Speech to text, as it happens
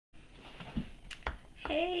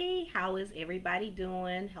Hey, how is everybody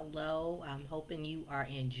doing? Hello. I'm hoping you are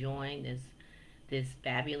enjoying this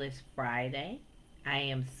fabulous Friday. I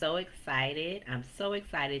am so excited. I'm so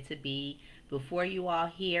excited to be before you all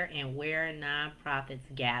here and where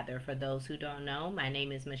nonprofits gather. For those who don't know, my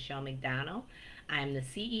name is Michelle McDonald. I'm the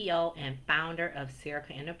CEO and founder of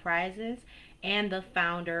Serica Enterprises and the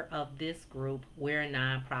founder of this group where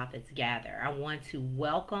nonprofits gather. I want to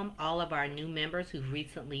welcome all of our new members who've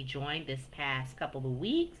recently joined these past couple of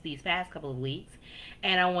weeks,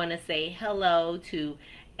 and I want to say hello to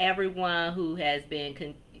everyone who has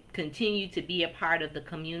been continue to be a part of the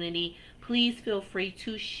community. Please feel free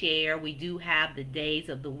to share. We do have the days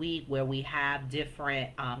of the week where we have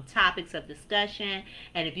different topics of discussion.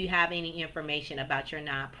 And if you have any information about your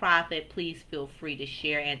nonprofit, please feel free to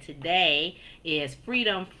share. And today is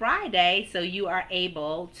Freedom Friday, so you are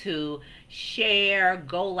able to share,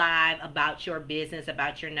 go live about your business,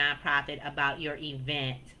 about your nonprofit, about your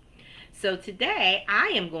event. So today I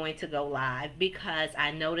am going to go live because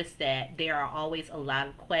I noticed that there are always a lot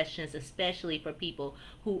of questions, especially for people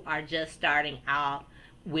who are just starting out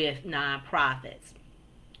with nonprofits.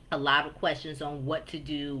 A lot of questions on what to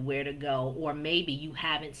do, where to go, or maybe you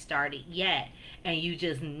haven't started yet and you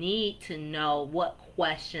just need to know what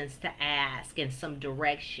questions to ask and some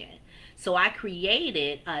direction. So I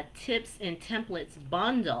created a tips and templates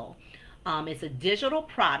bundle. It's a digital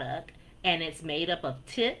product and it's made up of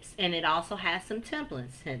tips, and it also has some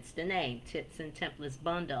templates, hence the name, Tips and Templates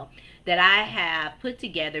Bundle, that I have put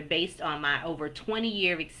together based on my over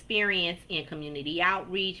 20-year experience in community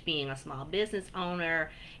outreach, being a small business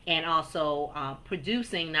owner, and also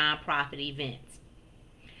producing nonprofit events.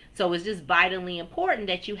 So it's just vitally important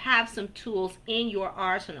that you have some tools in your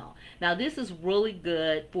arsenal. Now, this is really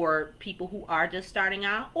good for people who are just starting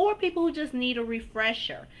out or people who just need a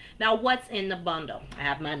refresher. Now, what's in the bundle? I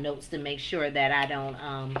have my notes to make sure that I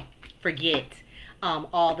don't forget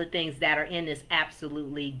all the things that are in this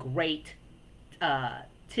absolutely great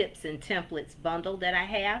tips and templates bundle that I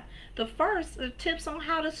have. The first are tips on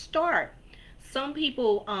how to start. Some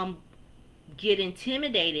people get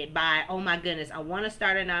intimidated by, oh my goodness, I want to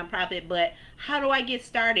start a nonprofit, but how do I get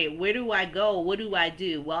started? Where do I go? What do I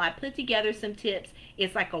do? Well, I put together some tips.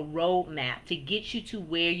 It's like a roadmap to get you to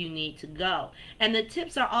where you need to go. And the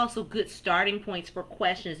tips are also good starting points for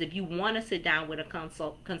questions if you want to sit down with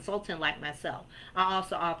a consultant like myself. I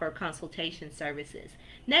also offer consultation services.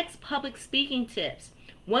 Next, public speaking tips.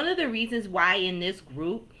 One of the reasons why in this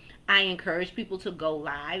group I encourage people to go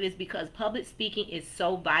live is because public speaking is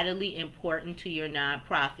so vitally important to your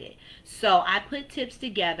nonprofit. So I put tips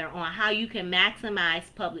together on how you can maximize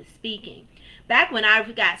public speaking. Back when I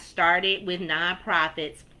got started with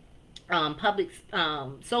nonprofits, public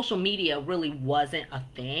social media really wasn't a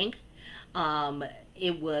thing.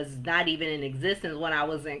 It was not even in existence when I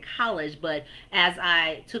was in college, but as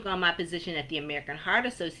I took on my position at the American Heart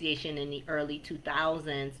Association in the early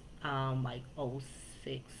 2000s, like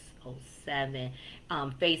 '06, '07,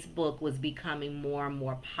 Facebook was becoming more and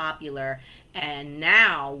more popular. And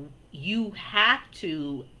now you have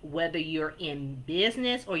to, whether you're in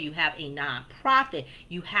business or you have a nonprofit,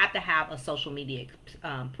 you have to have a social media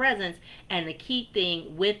presence. And the key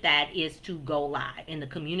thing with that is to go live and to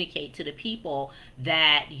communicate to the people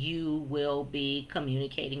that you will be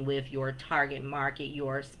communicating with, your target market,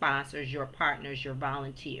 your sponsors, your partners, your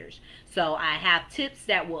volunteers. So I have tips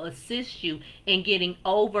that will assist you in getting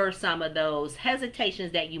over some of those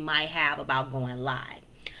hesitations that you might have about going live.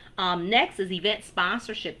 Next is event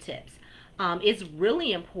sponsorship tips. It's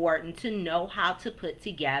really important to know how to put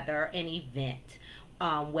together an event,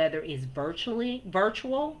 whether it's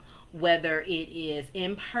virtual, whether it is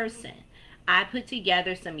in person. I put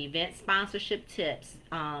together some event sponsorship tips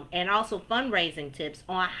and also fundraising tips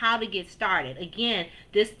on how to get started. Again,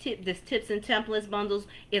 this tips and templates bundles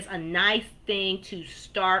is a nice thing to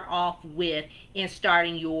start off with in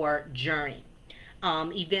starting your journey.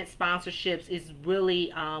 Event sponsorships is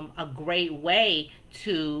really a great way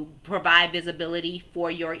to provide visibility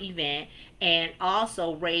for your event and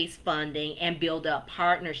also raise funding and build up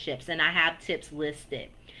partnerships. And I have tips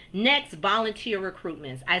listed. Next, volunteer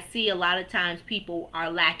recruitments. I see a lot of times people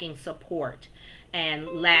are lacking support and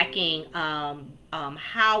lacking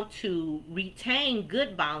how to retain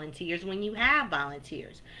good volunteers when you have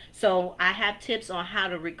volunteers. So I have tips on how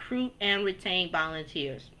to recruit and retain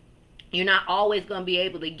volunteers. You're not always going to be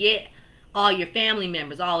able to get all your family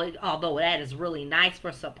members, although that is really nice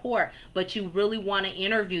for support, but you really want to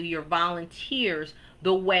interview your volunteers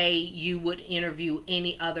the way you would interview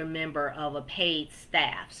any other member of a paid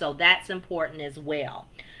staff. So that's important as well.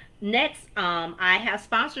 Next, I have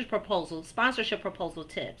sponsorship proposal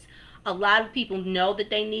tips. A lot of people know that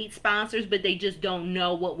they need sponsors, but they just don't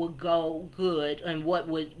know what would go good and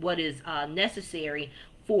what is necessary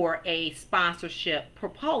for a sponsorship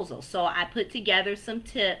proposal. So I put together some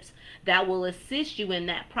tips that will assist you in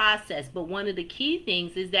that process. But one of the key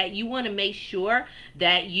things is that you want to make sure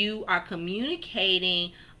that you are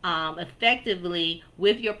communicating effectively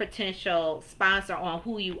with your potential sponsor on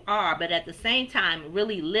who you are, but at the same time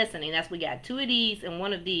really listening. That's, we got two of these and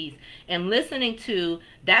one of these, and listening to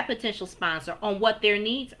that potential sponsor on what their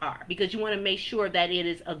needs are, because you want to make sure that it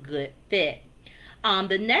is a good fit.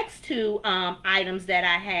 The next two items that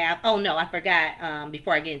I have, oh no, I forgot,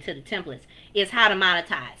 before I get into the templates, is how to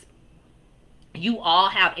monetize. You all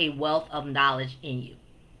have a wealth of knowledge in you.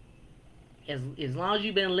 As long as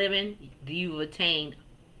you've been living, you've attained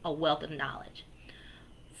a wealth of knowledge.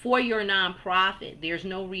 For your nonprofit, there's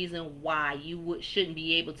no reason why you shouldn't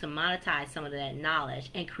be able to monetize some of that knowledge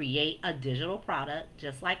and create a digital product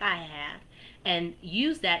just like I have, and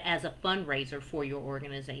use that as a fundraiser for your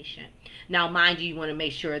organization. Now, mind you, you want to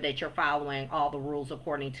make sure that you're following all the rules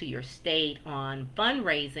according to your state on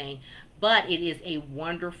fundraising, but it is a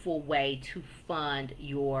wonderful way to fund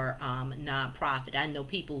your nonprofit. I know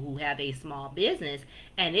people who have a small business,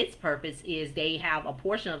 and its purpose is they have a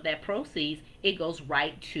portion of that proceeds, it goes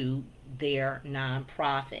right to their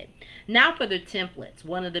nonprofit. Now for the templates,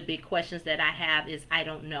 one of the big questions that I have is I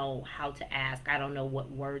don't know how to ask. I don't know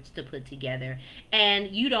what words to put together.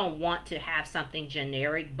 And you don't want to have something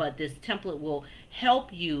generic, but this template will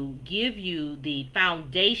help you, give you the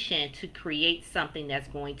foundation to create something that's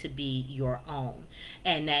going to be your own,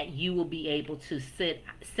 and that you will be able to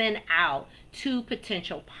send out to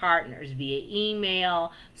potential partners via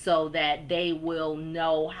email, so that they will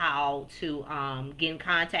know how to get in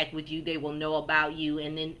contact with you. They will know about you,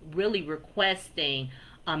 and then really requesting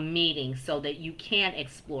a meeting so that you can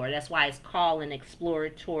explore. That's why it's called an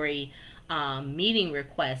exploratory meeting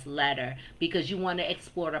request letter, because you want to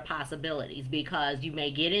explore the possibilities, because you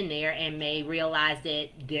may get in there and may realize that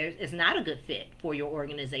it's not a good fit for your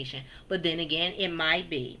organization, but then again it might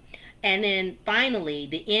be. And then finally,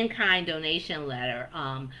 the in-kind donation letter.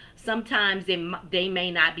 Sometimes they may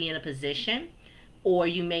not be in a position, or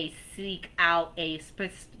you may seek out a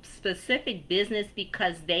specific business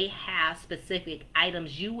because they have specific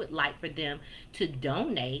items you would like for them to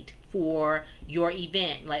donate for your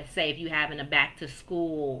event. Let's say if you're having a back to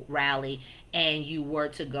school rally and you were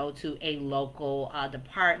to go to a local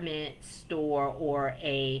department store or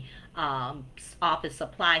a office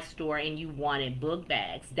supply store and you wanted book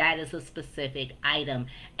bags, that is a specific item.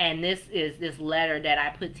 And this letter that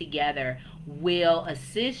I put together will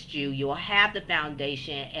assist you. You'll have the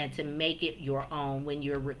foundation and to make it your own when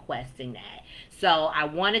you're requesting that. So I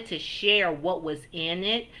wanted to share what was in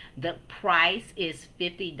it. The price is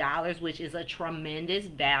 $50, which is a tremendous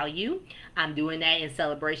value. I'm doing that in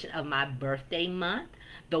celebration of my birthday month.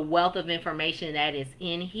 The wealth of information that is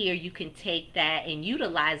in here, you can take that and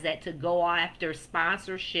utilize that to go after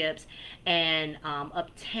sponsorships and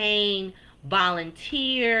obtain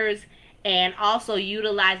volunteers, and also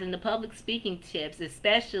utilizing the public speaking tips,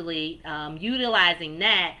 especially utilizing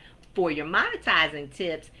that for your monetizing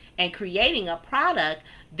tips and creating a product.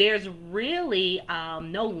 There's really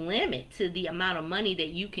no limit to the amount of money that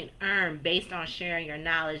you can earn based on sharing your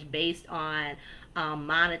knowledge, based on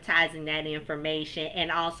monetizing that information,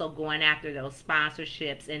 and also going after those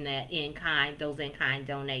sponsorships and those in-kind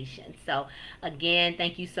donations. So again,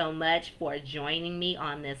 thank you so much for joining me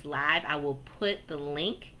on this live. I will put the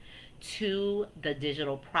link to the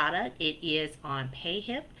digital product. It is on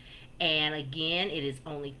PayHip. And again, it is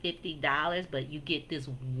only $50, but you get this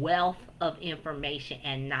wealth of information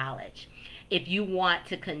and knowledge. If you want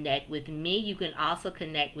to connect with me, you can also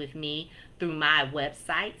connect with me through my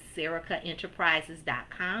website,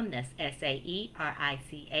 SaericaEnterprises.com. That's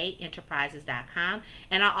SAERICA Enterprises.com.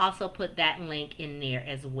 And I'll also put that link in there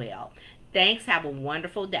as well. Thanks. Have a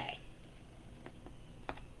wonderful day.